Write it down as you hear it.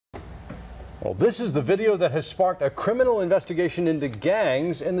Well, this is the video that has sparked a criminal investigation into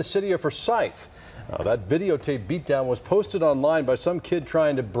gangs in the city of Forsyth. That videotape beatdown was posted online by some kid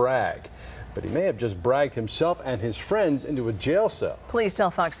trying to brag. But he may have just bragged himself and his friends into a jail cell. Police tell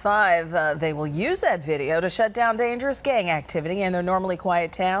Fox 5 they will use that video to shut down dangerous gang activity in their normally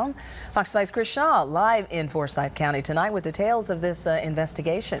quiet town. Fox 5's Chris Shaw live in Forsyth County tonight with details of this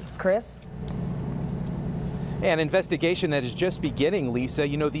investigation. Chris? An investigation that is just beginning, Lisa.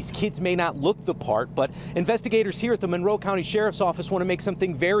 You know, these kids may not look the part, but investigators here at the Monroe County Sheriff's Office want to make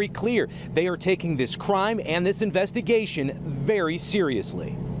something very clear. They are taking this crime and this investigation very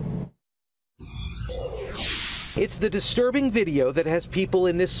seriously. It's the disturbing video that has people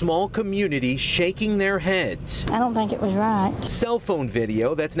in this small community shaking their heads. I don't think it was right. Cell phone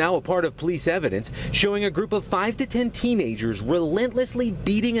video that's now a part of police evidence showing a group of 5 to 10 teenagers relentlessly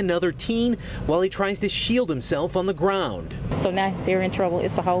beating another teen while he tries to shield himself on the ground. So now they're in trouble.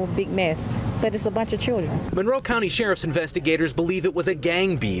 It's a whole big mess. But it's a bunch of children. Monroe County Sheriff's investigators believe it was a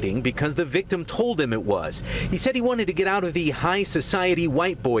gang beating because the victim told him it was. He said he wanted to get out of the high society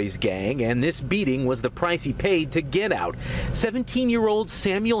white boys gang, and this beating was the price he paid to get out. 17-year-old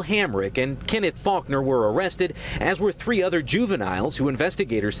Samuel Hamrick and Kenneth Faulkner were arrested, as were 3 other juveniles who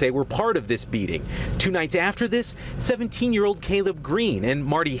investigators say were part of this beating. 2 nights after this, 17-year-old Caleb Green and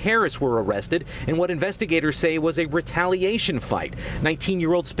Marty Harris were arrested in what investigators say was a retaliation fight.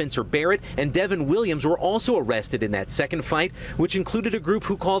 19-year-old Spencer Barrett and Devin Williams were also arrested in that second fight, which included a group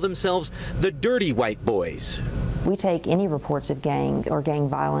who call themselves the Dirty White Boys. We take any reports of gang or gang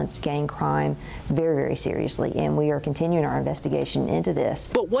violence, gang crime very, very seriously, and we are continuing our investigation into this.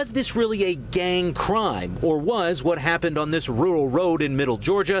 But was this really a gang crime, or was what happened on this rural road in Middle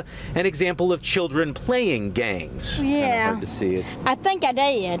Georgia an example of children playing gangs? Yeah, hard to see it. I think I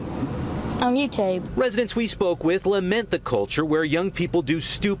did. On YouTube. Residents we spoke with lament the culture where young people do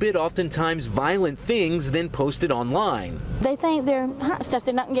stupid, oftentimes violent things, then post it online. They think they're hot stuff,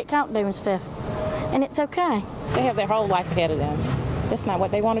 they're not going to get caught doing stuff, and it's okay. They have their whole life ahead of them. That's not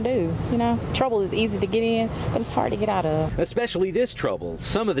what they want to do, you know. Trouble is easy to get in, but it's hard to get out of. Especially this trouble.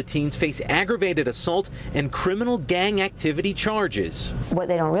 Some of the teens face aggravated assault and criminal gang activity charges. What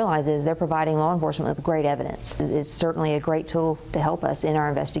they don't realize is they're providing law enforcement with great evidence. It's certainly a great tool to help us in our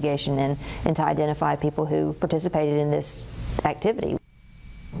investigation and to identify people who participated in this activity.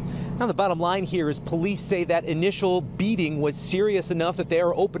 Now, the bottom line here is police say that initial beating was serious enough that they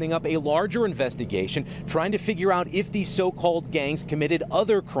are opening up a larger investigation, trying to figure out if these so-called gangs committed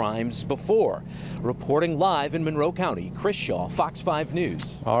other crimes before. Reporting live in Monroe County, Chris Shaw, Fox 5 News.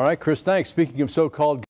 All right, Chris, thanks. Speaking of so-called